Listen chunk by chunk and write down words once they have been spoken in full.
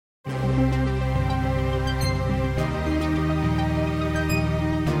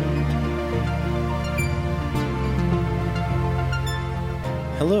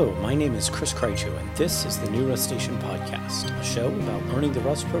Hello, my name is Chris Krycho, and this is the New Rust Station Podcast, a show about learning the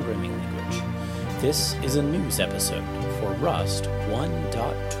Rust programming language. This is a news episode for Rust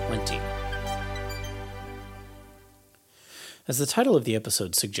 1.20. As the title of the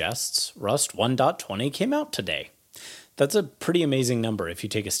episode suggests, Rust 1.20 came out today. That's a pretty amazing number if you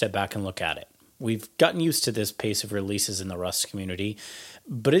take a step back and look at it. We've gotten used to this pace of releases in the Rust community,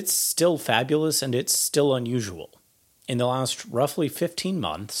 but it's still fabulous and it's still unusual. In the last roughly 15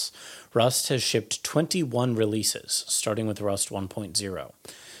 months, Rust has shipped 21 releases, starting with Rust 1.0,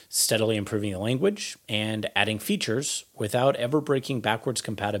 steadily improving the language and adding features without ever breaking backwards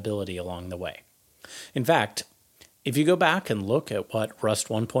compatibility along the way. In fact, if you go back and look at what Rust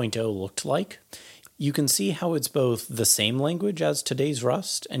 1.0 looked like, you can see how it's both the same language as today's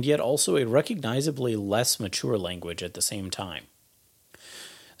Rust, and yet also a recognizably less mature language at the same time.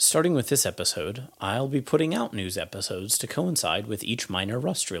 Starting with this episode, I'll be putting out news episodes to coincide with each minor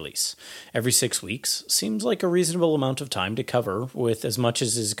Rust release. Every 6 weeks seems like a reasonable amount of time to cover with as much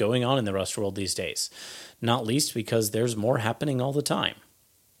as is going on in the Rust world these days, not least because there's more happening all the time.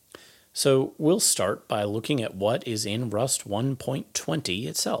 So we'll start by looking at what is in Rust 1.20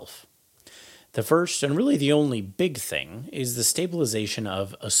 itself. The first, and really the only big thing, is the stabilization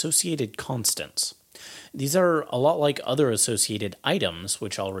of associated constants. These are a lot like other associated items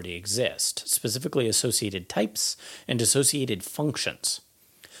which already exist, specifically associated types and associated functions.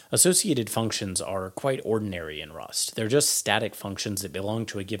 Associated functions are quite ordinary in Rust. They're just static functions that belong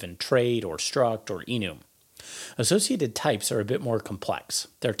to a given trait or struct or enum. Associated types are a bit more complex.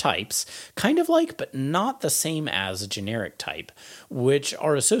 They're types, kind of like but not the same as a generic type, which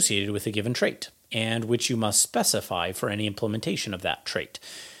are associated with a given trait, and which you must specify for any implementation of that trait.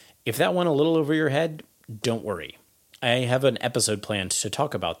 If that went a little over your head, don't worry. I have an episode planned to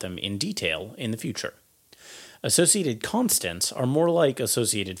talk about them in detail in the future. Associated constants are more like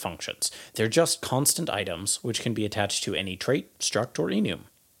associated functions. They're just constant items which can be attached to any trait, struct, or enum.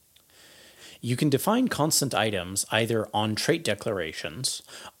 You can define constant items either on trait declarations,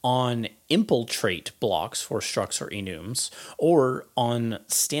 on impl trait blocks for structs or enums, or on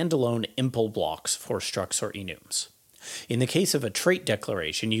standalone impl blocks for structs or enums. In the case of a trait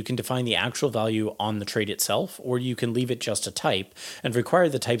declaration, you can define the actual value on the trait itself, or you can leave it just a type and require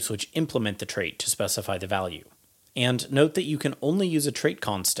the types which implement the trait to specify the value. And note that you can only use a trait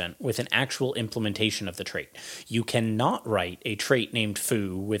constant with an actual implementation of the trait. You cannot write a trait named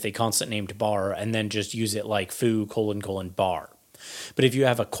foo with a constant named bar and then just use it like foo : bar. But if you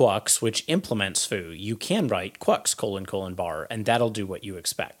have a quux which implements foo, you can write quux : bar, and that'll do what you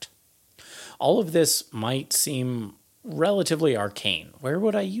expect. All of this might seem relatively arcane. Where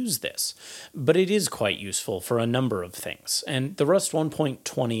would I use this? But it is quite useful for a number of things, and the Rust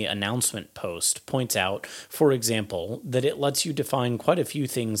 1.20 announcement post points out, for example, that it lets you define quite a few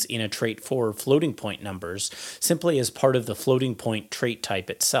things in a trait for floating point numbers simply as part of the floating point trait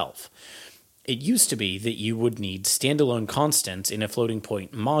type itself. It used to be that you would need standalone constants in a floating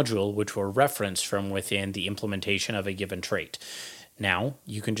point module which were referenced from within the implementation of a given trait. Now,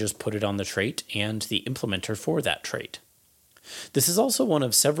 you can just put it on the trait and the implementer for that trait. This is also one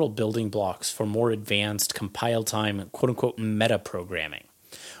of several building blocks for more advanced compile-time quote-unquote metaprogramming,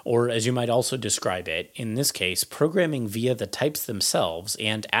 or as you might also describe it, in this case, programming via the types themselves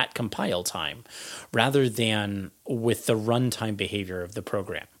and at compile time, rather than with the runtime behavior of the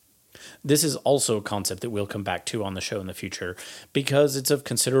program. This is also a concept that we'll come back to on the show in the future because it's of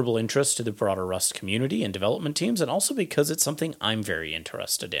considerable interest to the broader Rust community and development teams, and also because it's something I'm very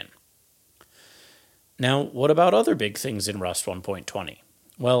interested in. Now, what about other big things in Rust 1.20?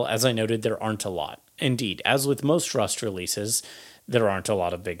 Well, as I noted, there aren't a lot. Indeed, as with most Rust releases, there aren't a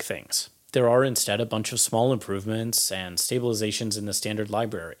lot of big things. There are instead a bunch of small improvements and stabilizations in the standard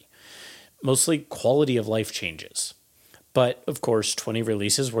library, mostly quality of life changes. But, of course, 20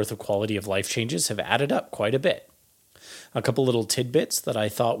 releases worth of quality of life changes have added up quite a bit. A couple little tidbits that I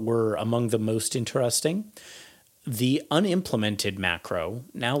thought were among the most interesting. The unimplemented macro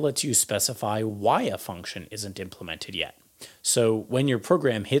now lets you specify why a function isn't implemented yet. So when your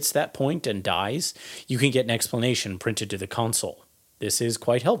program hits that point and dies, you can get an explanation printed to the console. This is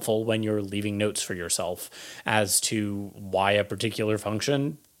quite helpful when you're leaving notes for yourself as to why a particular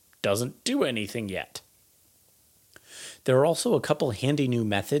function doesn't do anything yet. There are also a couple handy new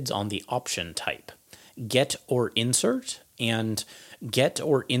methods on the option type, get or insert and get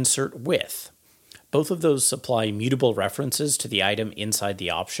or insert with. Both of those supply mutable references to the item inside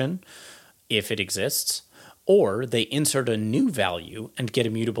the option, if it exists, or they insert a new value and get a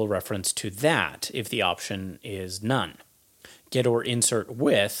mutable reference to that if the option is none. Get or insert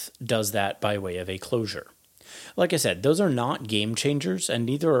with does that by way of a closure. Like I said, those are not game changers, and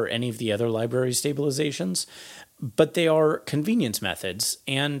neither are any of the other library stabilizations, but they are convenience methods,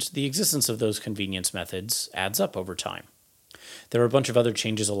 and the existence of those convenience methods adds up over time. There are a bunch of other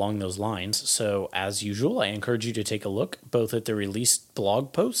changes along those lines, so as usual, I encourage you to take a look both at the released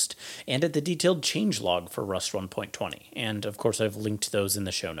blog post and at the detailed change log for Rust 1.20, and of course I've linked those in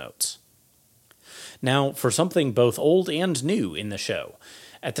the show notes. Now, for something both old and new in the show,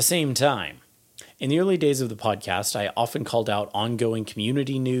 at the same time. In the early days of the podcast, I often called out ongoing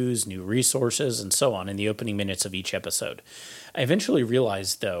community news, new resources, and so on in the opening minutes of each episode. I eventually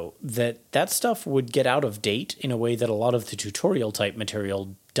realized, though, that that stuff would get out of date in a way that a lot of the tutorial-type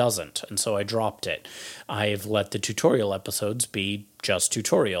material doesn't, and so I dropped it. I've let the tutorial episodes be just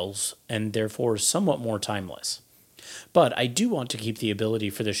tutorials, and therefore somewhat more timeless. But I do want to keep the ability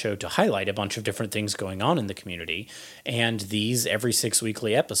for the show to highlight a bunch of different things going on in the community, and these every 6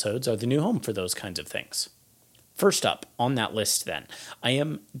 weekly episodes are the new home for those kinds of things. First up on that list then, I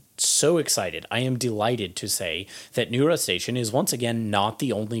am so excited, I am delighted to say that New Rustation is once again not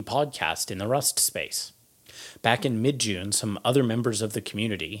the only podcast in the Rust space. Back in mid-June, some other members of the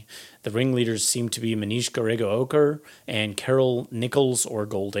community, the ringleaders seem to be Manish Garego-Oker and Carol Nichols or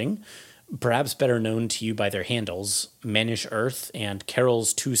Golding, perhaps better known to you by their handles, Manish Earth and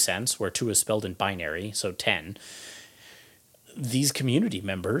Carol's 2 cents, where 2 is spelled in binary, so 10. These community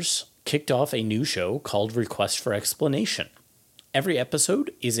members kicked off a new show called Request for Explanation. Every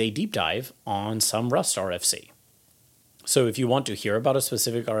episode is a deep dive on some Rust RFC. So if you want to hear about a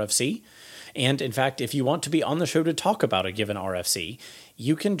specific RFC, and in fact, if you want to be on the show to talk about a given RFC,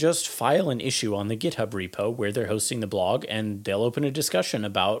 you can just file an issue on the GitHub repo where they're hosting the blog, and they'll open a discussion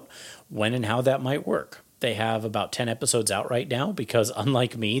about when and how that might work. They have about 10 episodes out right now because,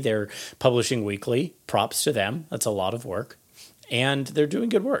 unlike me, they're publishing weekly. Props to them. That's a lot of work. And they're doing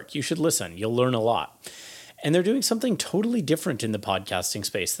good work. You should listen. You'll learn a lot. And they're doing something totally different in the podcasting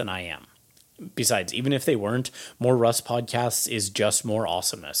space than I am. Besides, even if they weren't, more Rust podcasts is just more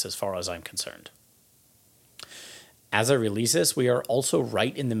awesomeness as far as I'm concerned. As I release this, we are also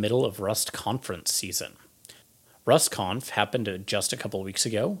right in the middle of Rust conference season. RustConf happened just a couple weeks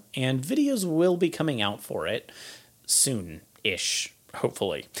ago, and videos will be coming out for it soon-ish,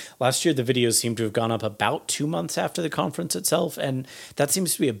 hopefully. Last year, the videos seem to have gone up about 2 months after the conference itself, and that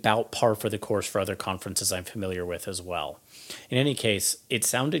seems to be about par for the course for other conferences I'm familiar with as well. In any case, it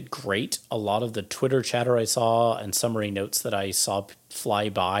sounded great. A lot of the Twitter chatter I saw and summary notes that I saw fly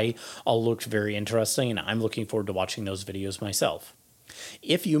by all looked very interesting, and I'm looking forward to watching those videos myself.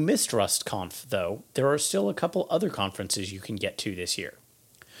 If you missed RustConf, though, there are still a couple other conferences you can get to this year.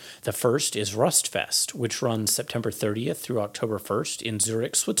 The first is RustFest, which runs September 30th through October 1st in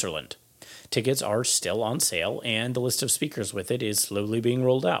Zurich, Switzerland. Tickets are still on sale, and the list of speakers with it is slowly being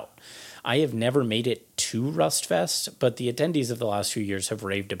rolled out. I have never made it to RustFest, but the attendees of the last few years have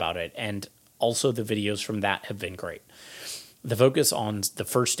raved about it, and also the videos from that have been great. The focus on the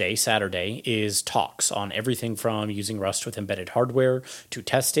first day, Saturday, is talks on everything from using Rust with embedded hardware, to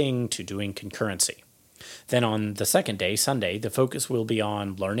testing, to doing concurrency. Then on the second day, Sunday, the focus will be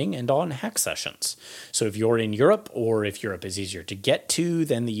on learning and on hack sessions. So if you're in Europe, or if Europe is easier to get to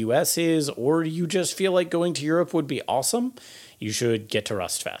than the US is, or you just feel like going to Europe would be awesome, you should get to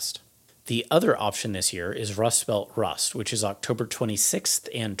RustFest. The other option this year is Rust Belt Rust, which is October 26th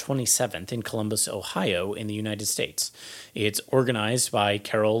and 27th in Columbus, Ohio in the United States. It's organized by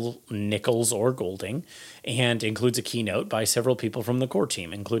Carol Nichols or Golding and includes a keynote by several people from the core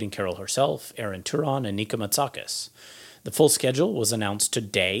team, including Carol herself, Aaron Turon, and Nika Matsakis. The full schedule was announced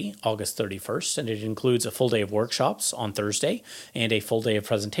today, August 31st, and it includes a full day of workshops on Thursday and a full day of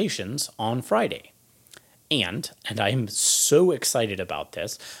presentations on Friday. And I am so excited about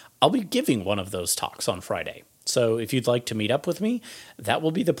this, I'll be giving one of those talks on Friday. So if you'd like to meet up with me, that will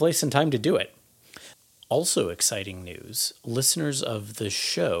be the place and time to do it. Also exciting news, listeners of the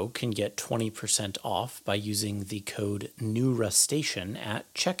show can get 20% off by using the code NEWRUSTATION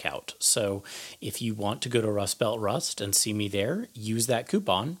at checkout. So if you want to go to Rust Belt Rust and see me there, use that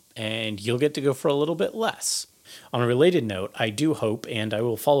coupon and you'll get to go for a little bit less. On a related note, I do hope, and I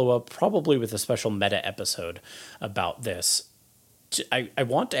will follow up probably with a special meta episode about this, I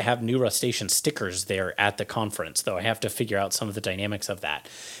want to have New Rustation stickers there at the conference, though I have to figure out some of the dynamics of that.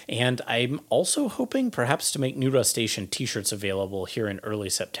 And I'm also hoping perhaps to make New Rustation t-shirts available here in early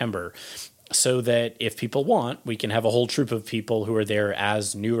September, so that if people want, we can have a whole troop of people who are there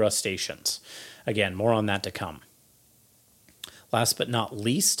as New Rustations. Again, more on that to come. Last but not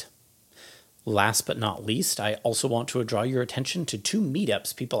least, I also want to draw your attention to 2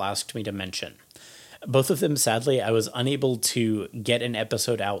 meetups people asked me to mention. Both of them, sadly, I was unable to get an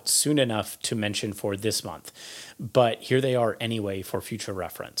episode out soon enough to mention for this month, but here they are anyway for future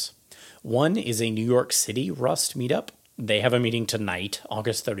reference. One is a New York City Rust meetup. They have a meeting tonight,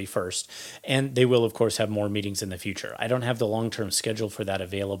 August 31st, and they will, of course, have more meetings in the future. I don't have the long-term schedule for that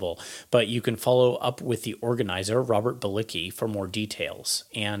available, but you can follow up with the organizer, Robert Balicki, for more details.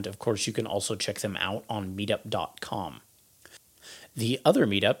 And, of course, you can also check them out on meetup.com. The other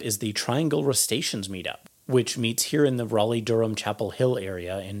meetup is the Triangle Rustaceans meetup, which meets here in the Raleigh-Durham Chapel Hill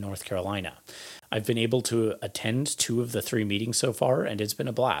area in North Carolina. I've been able to attend 2 of the 3 meetings so far, and it's been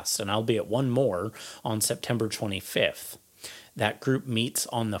a blast, and I'll be at one more on September 25th. That group meets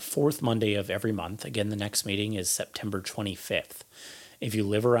on the 4th Monday of every month. Again, the next meeting is September 25th. If you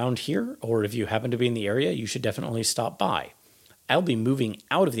live around here, or if you happen to be in the area, you should definitely stop by. I'll be moving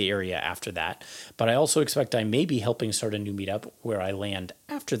out of the area after that, but I also expect I may be helping start a new meetup where I land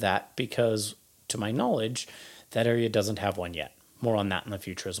after that because, to my knowledge, that area doesn't have one yet. More on that in the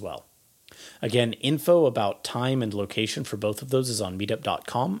future as well. Again, info about time and location for both of those is on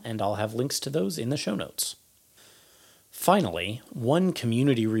meetup.com, and I'll have links to those in the show notes. Finally, one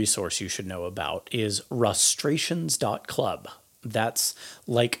community resource you should know about is rustrations.club. That's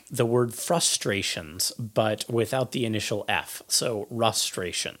like the word frustrations, but without the initial F, so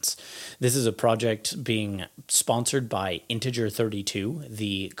Rustrations. This is a project being sponsored by Integer32,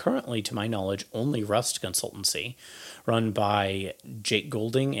 the currently, to my knowledge, only Rust consultancy, run by Jake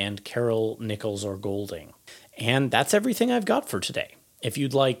Golding and Carol Nichols or Golding. And that's everything I've got for today. If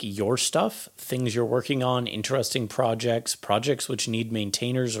you'd like your stuff, things you're working on, interesting projects which need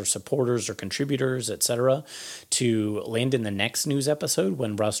maintainers or supporters or contributors, etc., to land in the next news episode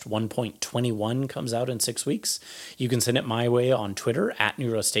when Rust 1.21 comes out in 6 weeks, you can send it my way on Twitter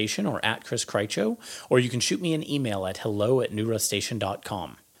 @NewRustStation or @ChrisKrycho, or you can shoot me an email at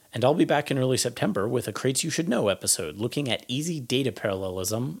hello@newruststation.com. And I'll be back in early September with a Crates You Should Know episode looking at easy data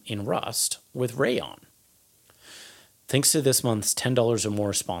parallelism in Rust with Rayon. Thanks to this month's $10 or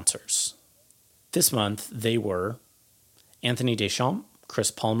more sponsors. This month, they were Anthony Deschamps, Chris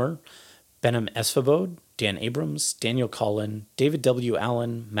Palmer, Behnam Esfabod, Dan Abrams, Daniel Collin, David W.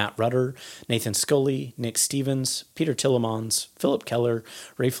 Allen, Matt Rudder, Nathan Scully, Nick Stevens, Peter Tillemans, Philip Keller,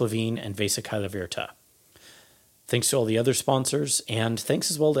 Rafe Levine, and Vesa Kylavirta. Thanks to all the other sponsors, and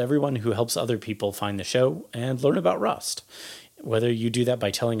thanks as well to everyone who helps other people find the show and learn about Rust. Whether you do that by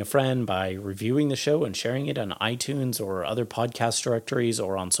telling a friend, by reviewing the show and sharing it on iTunes or other podcast directories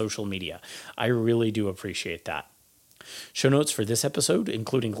or on social media, I really do appreciate that. Show notes for this episode,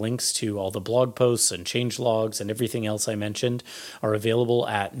 including links to all the blog posts and changelogs and everything else I mentioned, are available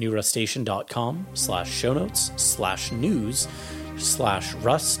at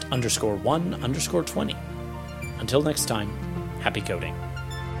newrustStation.com/shownotes/news/rust_1_20. Until next time, happy coding.